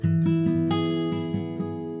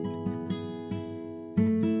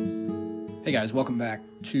Hey guys, welcome back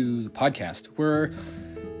to the podcast. We're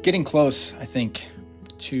getting close, I think,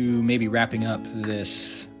 to maybe wrapping up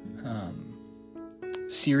this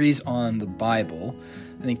series on the Bible.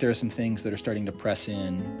 I think there are some things that are starting to press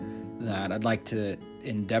in that I'd like to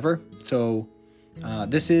endeavor. So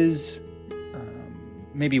this is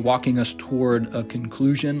maybe walking us toward a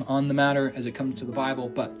conclusion on the matter as it comes to the Bible,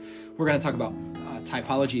 but we're going to talk about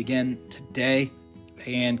typology again today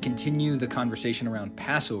and continue the conversation around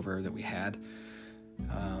Passover that we had.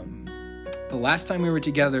 The last time we were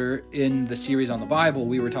together in the series on the Bible,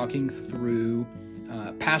 we were talking through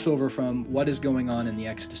Passover from what is going on in the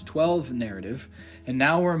Exodus 12 narrative, and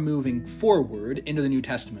now we're moving forward into the New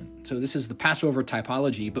Testament. So this is the Passover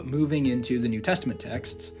typology, but moving into the New Testament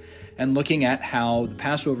texts and looking at how the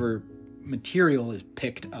Passover material is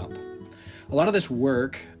picked up. A lot of this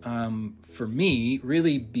work, for me,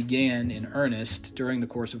 really began in earnest during the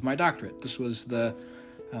course of my doctorate. This was the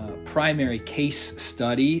primary case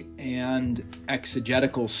study and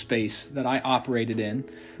exegetical space that I operated in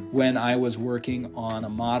when I was working on a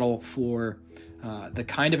model for the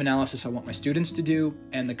kind of analysis I want my students to do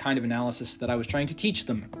and the kind of analysis that I was trying to teach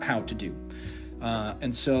them how to do.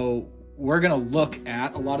 And so we're going to look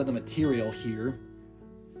at a lot of the material here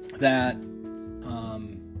that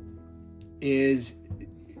is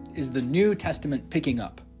the New Testament picking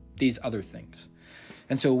up these other things.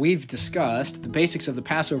 And so we've discussed the basics of the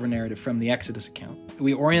Passover narrative from the Exodus account.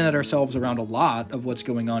 We oriented ourselves around a lot of what's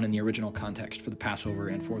going on in the original context for the Passover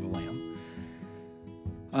and for the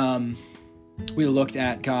Lamb. We looked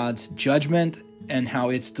at God's judgment and how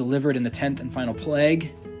it's delivered in the 10th and final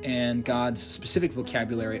plague, and God's specific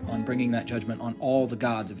vocabulary on bringing that judgment on all the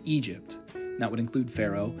gods of Egypt. And that would include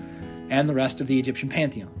Pharaoh and the rest of the Egyptian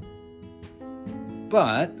pantheon.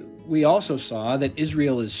 But we also saw that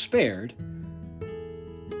Israel is spared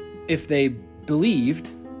if they believed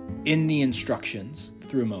in the instructions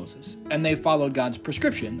through Moses, and they followed God's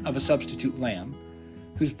prescription of a substitute lamb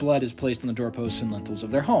whose blood is placed on the doorposts and lintels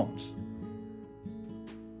of their homes.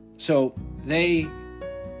 So they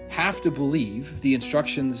have to believe the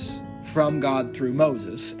instructions from God through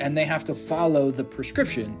Moses, and they have to follow the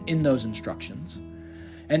prescription in those instructions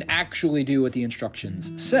and actually do what the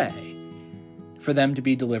instructions say for them to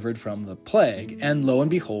be delivered from the plague, and lo and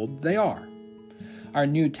behold, they are. Our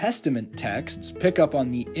New Testament texts pick up on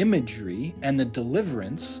the imagery and the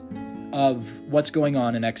deliverance of what's going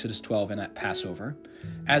on in Exodus 12 and at Passover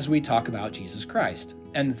as we talk about Jesus Christ.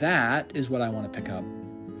 And that is what I want to pick up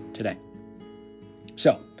today.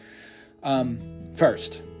 So,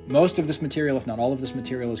 first, most of this material, if not all of this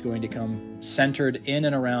material, is going to come centered in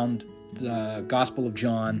and around the Gospel of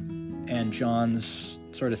John and John's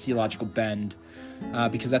sort of theological bend,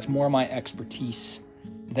 because that's more my expertise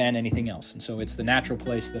than anything else. And so it's the natural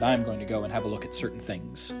place that I'm going to go and have a look at certain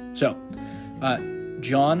things. So,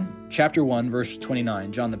 John chapter 1, verse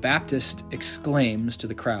 29, John the Baptist exclaims to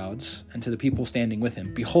the crowds and to the people standing with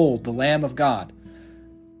him, "Behold, the Lamb of God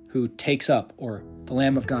who takes up," or the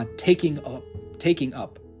Lamb of God taking up,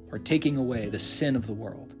 or taking away the sin of the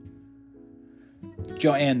world.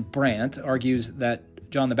 Joanne Brandt argues that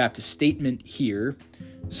John the Baptist's statement here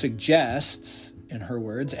suggests, in her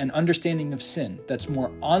words, an understanding of sin that's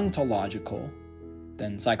more ontological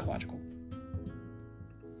than psychological.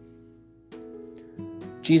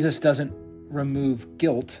 Jesus doesn't remove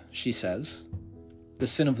guilt, she says. The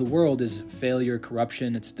sin of the world is failure,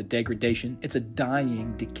 corruption, it's the degradation, it's a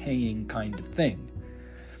dying, decaying kind of thing.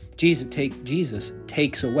 Jesus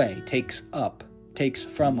takes away, takes up, takes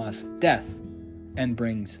from us death and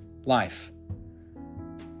brings life.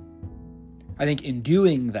 I think in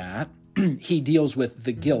doing that, he deals with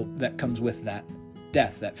the guilt that comes with that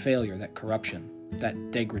death, that failure, that corruption,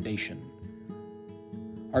 that degradation.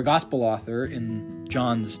 Our gospel author in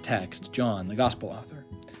John's text, John, the gospel author,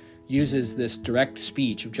 uses this direct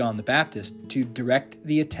speech of John the Baptist to direct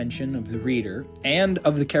the attention of the reader and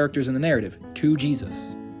of the characters in the narrative to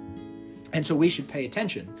Jesus. And so we should pay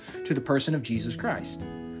attention to the person of Jesus Christ,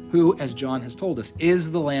 who, as John has told us,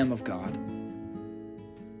 is the Lamb of God.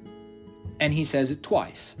 And he says it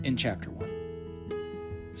twice in chapter 1.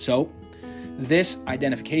 So, this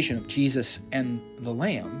identification of Jesus and the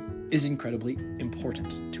Lamb is incredibly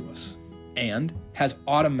important to us and has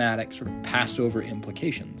automatic sort of Passover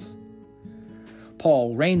implications.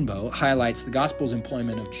 Paul Rainbow highlights the gospel's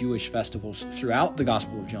employment of Jewish festivals throughout the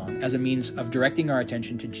Gospel of John as a means of directing our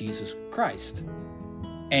attention to Jesus Christ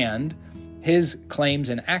and his claims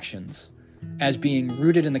and actions as being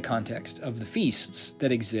rooted in the context of the feasts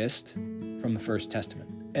that exist from the First Testament,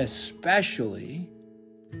 especially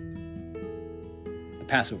the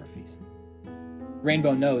Passover feast.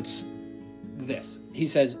 Rainbow notes this. He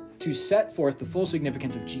says, to set forth the full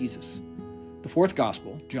significance of Jesus. The fourth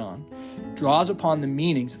gospel, John, draws upon the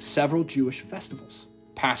meanings of several Jewish festivals: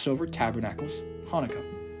 Passover, Tabernacles, Hanukkah.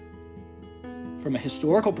 From a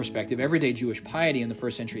historical perspective, everyday Jewish piety in the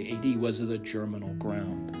 1st century AD was the germinal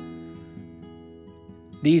ground.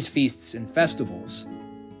 These feasts and festivals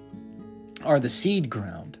are the seed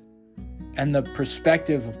ground, and the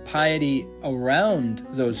perspective of piety around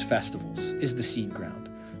those festivals is the seed ground,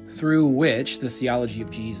 through which the theology of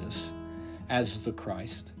Jesus as the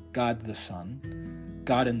Christ, God the Son,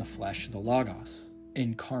 God in the flesh, the Logos,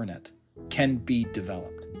 incarnate, can be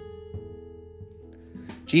developed.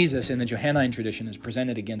 Jesus in the Johannine tradition is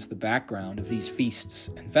presented against the background of these feasts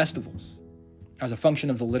and festivals. As a function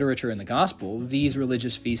of the literature in the gospel, these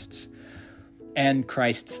religious feasts and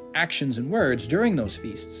Christ's actions and words during those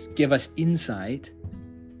feasts give us insight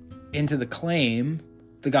into the claim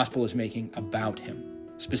the gospel is making about him.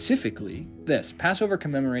 Specifically, this: Passover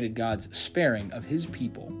commemorated God's sparing of his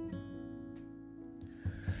people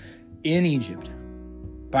in Egypt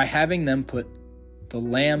by having them put the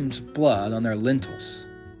lamb's blood on their lintels.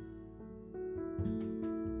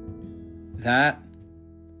 That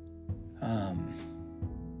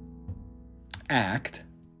act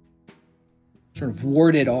sort of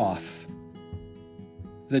warded off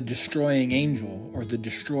the destroying angel or the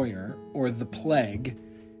destroyer or the plague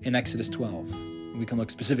in Exodus 12. We can look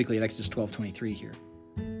specifically at Exodus 12:23 here.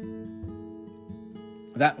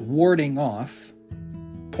 That warding off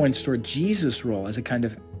points toward Jesus' role as a kind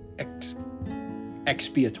of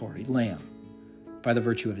expiatory lamb by the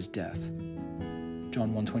virtue of his death.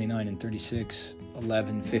 John 1:29 and 36,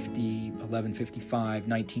 11:50, 11:55,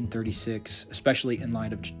 19:36, especially in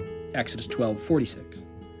light of Exodus 12:46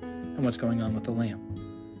 and what's going on with the lamb.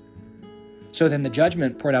 So then the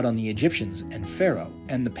judgment poured out on the Egyptians and Pharaoh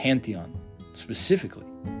and the pantheon specifically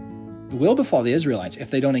will befall the Israelites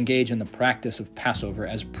if they don't engage in the practice of Passover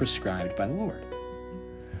as prescribed by the Lord.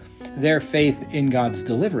 Their faith in God's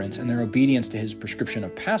deliverance and their obedience to his prescription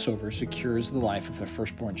of Passover secures the life of their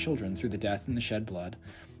firstborn children through the death and the shed blood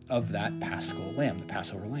of that paschal lamb, the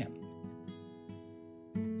Passover lamb.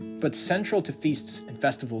 But central to feasts and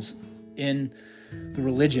festivals in the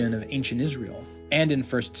religion of ancient Israel and in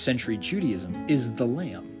 1st century Judaism is the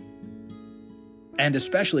lamb, and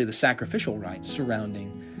especially the sacrificial rites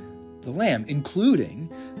surrounding the lamb, including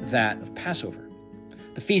that of Passover.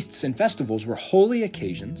 The feasts and festivals were holy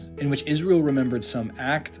occasions in which Israel remembered some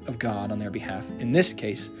act of God on their behalf, in this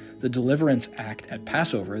case, the deliverance act at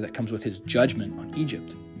Passover that comes with his judgment on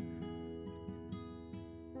Egypt.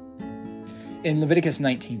 In Leviticus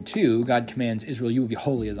 19:2, God commands Israel, "You will be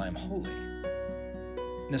holy as I am holy."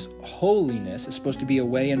 This holiness is supposed to be a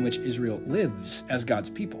way in which Israel lives as God's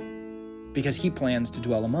people, because he plans to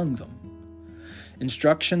dwell among them.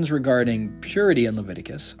 Instructions regarding purity in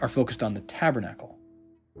Leviticus are focused on the tabernacle,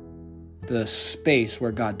 the space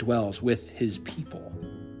where God dwells with his people.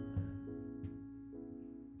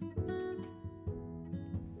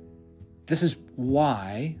 This is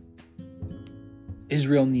why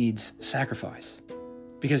Israel needs sacrifice,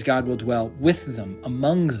 because God will dwell with them,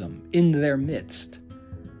 among them, in their midst.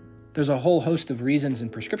 There's a whole host of reasons and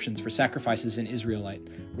prescriptions for sacrifices in Israelite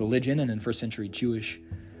religion and in 1st century Jewish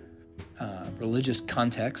religious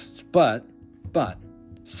contexts, but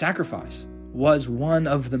sacrifice was one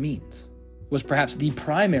of the means, was perhaps the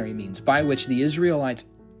primary means by which the Israelites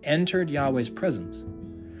entered Yahweh's presence,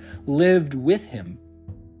 lived with him,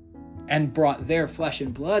 and brought their flesh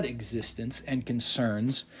and blood existence and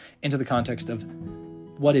concerns into the context of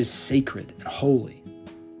what is sacred and holy.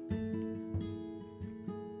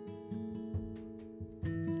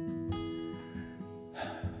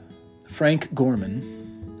 Frank Gorman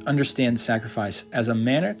understands sacrifice as a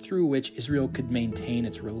manner through which Israel could maintain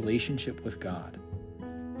its relationship with God,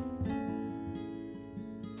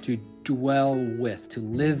 to dwell with, to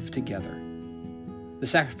live together. The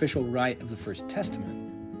sacrificial rite of the First Testament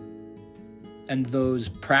and those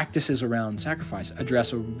practices around sacrifice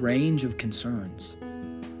address a range of concerns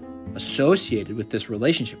associated with this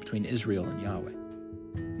relationship between Israel and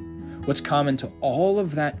Yahweh. What's common to all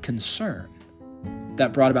of that concern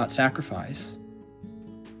that brought about sacrifice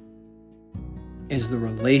is the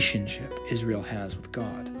relationship Israel has with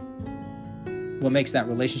God. What makes that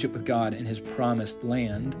relationship with God in his promised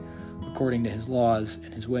land, according to his laws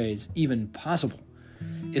and his ways, even possible,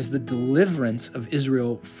 is the deliverance of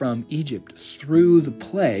Israel from Egypt through the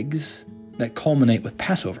plagues that culminate with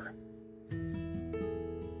Passover.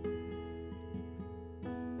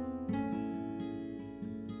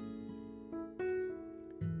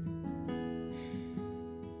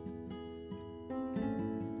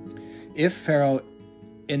 If Pharaoh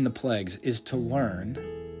in the plagues is to learn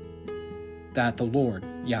that the Lord,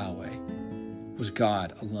 Yahweh, was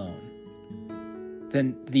God alone,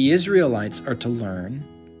 then the Israelites are to learn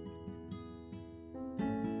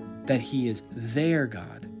that he is their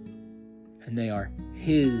God and they are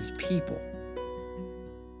his people,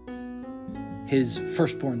 his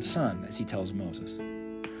firstborn son, as he tells Moses.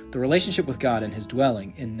 The relationship with God and his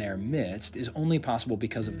dwelling in their midst is only possible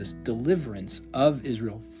because of this deliverance of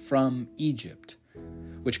Israel from Egypt,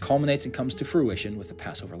 which culminates and comes to fruition with the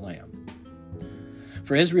Passover lamb.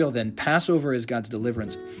 For Israel, then, Passover is God's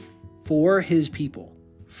deliverance for his people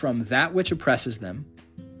from that which oppresses them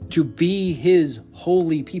to be his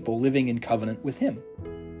holy people living in covenant with him.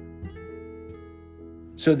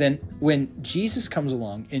 So then, when Jesus comes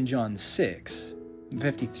along in John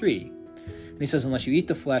 6:53, and he says, unless you eat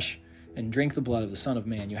the flesh and drink the blood of the Son of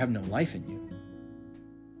Man, you have no life in you.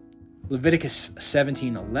 Leviticus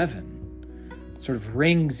 17:11 sort of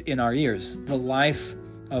rings in our ears. The life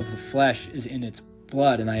of the flesh is in its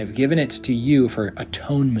blood, and I have given it to you for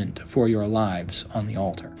atonement for your lives on the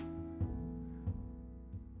altar.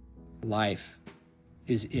 Life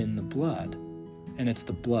is in the blood, and it's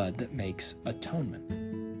the blood that makes atonement.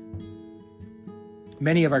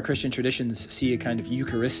 Many of our Christian traditions see a kind of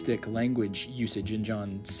Eucharistic language usage in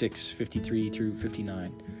John 6:53 through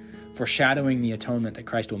 59, foreshadowing the atonement that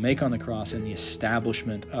Christ will make on the cross and the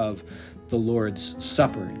establishment of the Lord's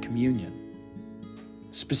Supper and communion,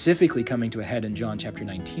 specifically coming to a head in John chapter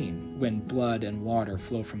 19, when blood and water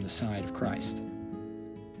flow from the side of Christ.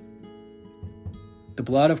 The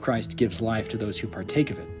blood of Christ gives life to those who partake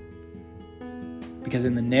of it, because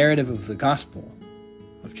in the narrative of the Gospel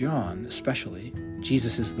of John especially,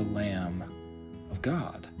 Jesus is the Lamb of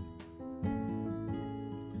God.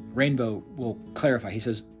 Rainbow will clarify. He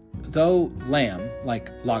says, though lamb,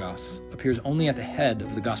 like logos, appears only at the head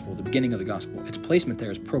of the gospel, the beginning of the gospel, its placement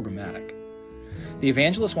there is programmatic. The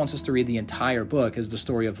evangelist wants us to read the entire book as the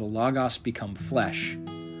story of the Logos become flesh,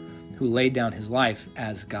 who laid down his life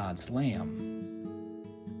as God's lamb.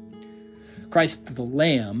 Christ the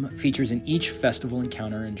Lamb features in each festival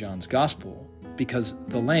encounter in John's gospel because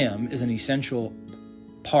the lamb is an essential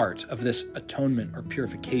part of this atonement or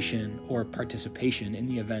purification or participation in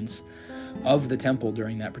the events of the temple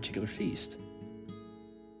during that particular feast.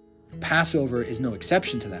 Passover is no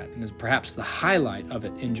exception to that and is perhaps the highlight of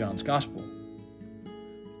it in John's gospel.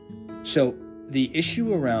 So the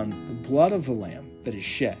issue around the blood of the lamb that is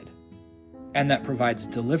shed and that provides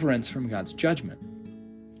deliverance from God's judgment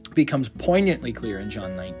becomes poignantly clear in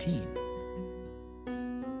John 19.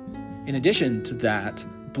 In addition to that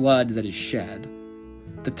blood that is shed,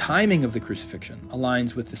 the timing of the crucifixion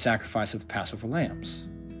aligns with the sacrifice of the Passover lambs.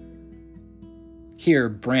 Here,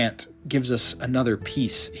 Brandt gives us another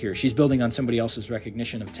piece here. She's building on somebody else's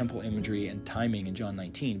recognition of temple imagery and timing in John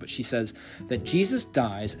 19, but she says that Jesus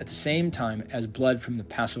dies at the same time as blood from the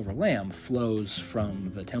Passover lamb flows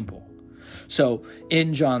from the temple. So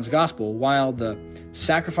in John's gospel, while the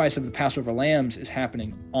sacrifice of the Passover lambs is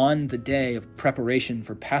happening on the day of preparation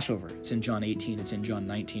for Passover, it's in John 18, it's in John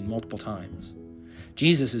 19 multiple times,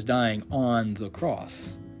 Jesus is dying on the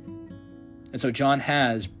cross. And so John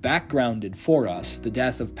has backgrounded for us the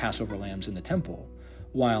death of Passover lambs in the temple,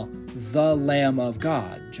 while the Lamb of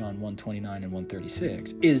God, John 1:29 and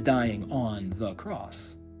 1:36, is dying on the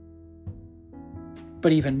cross.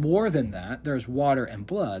 But even more than that, there's water and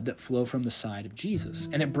blood that flow from the side of Jesus,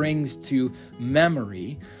 and it brings to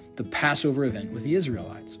memory the Passover event with the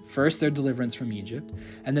Israelites. First, their deliverance from Egypt,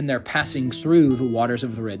 and then their passing through the waters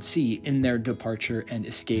of the Red Sea in their departure and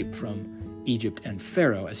escape from Egypt and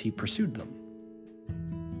Pharaoh as he pursued them.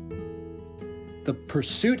 The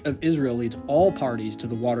pursuit of Israel leads all parties to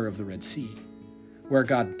the water of the Red Sea, where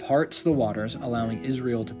God parts the waters, allowing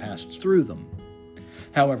Israel to pass through them.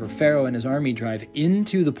 However, Pharaoh and his army drive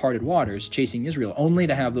into the parted waters, chasing Israel, only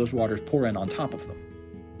to have those waters pour in on top of them.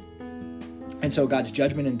 And so God's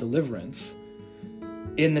judgment and deliverance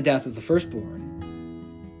in the death of the firstborn,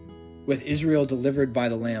 with Israel delivered by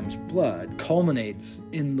the Lamb's blood, culminates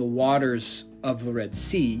in the waters of the Red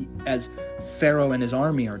Sea as Pharaoh and his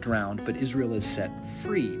army are drowned, but Israel is set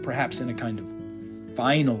free, perhaps in a kind of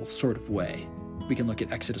final sort of way. We can look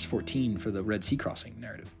at Exodus 14 for the Red Sea crossing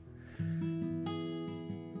narrative.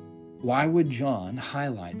 Why would John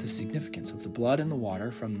highlight the significance of the blood and the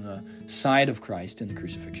water from the side of Christ in the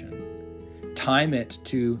crucifixion, time it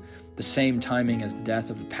to the same timing as the death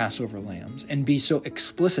of the Passover lambs, and be so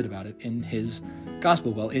explicit about it in his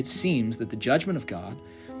gospel? Well, it seems that the judgment of God,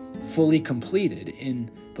 fully completed in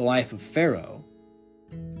the life of Pharaoh,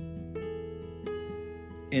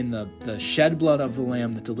 in the shed blood of the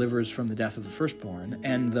lamb that delivers from the death of the firstborn,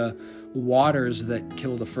 and the waters that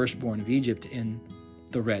kill the firstborn of Egypt in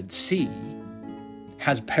the Red Sea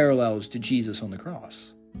has parallels to Jesus on the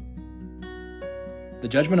cross. The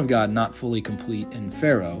judgment of God, not fully complete in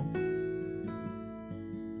Pharaoh,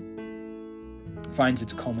 finds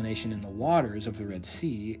its culmination in the waters of the Red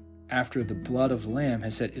Sea after the blood of the Lamb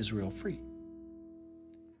has set Israel free.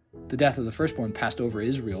 The death of the firstborn passed over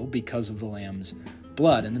Israel because of the Lamb's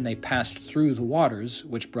blood, and then they passed through the waters,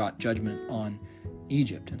 which brought judgment on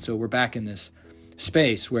Egypt. And so we're back in this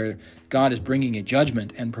space where God is bringing a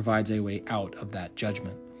judgment and provides a way out of that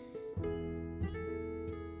judgment.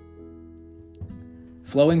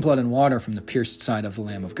 Flowing blood and water from the pierced side of the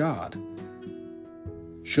Lamb of God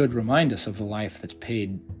should remind us of the life that's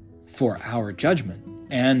paid for our judgment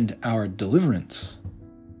and our deliverance.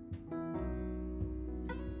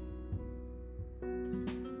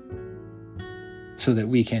 So that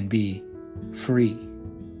we can be free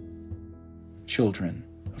children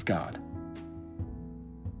of God.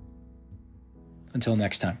 Until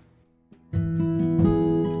next time.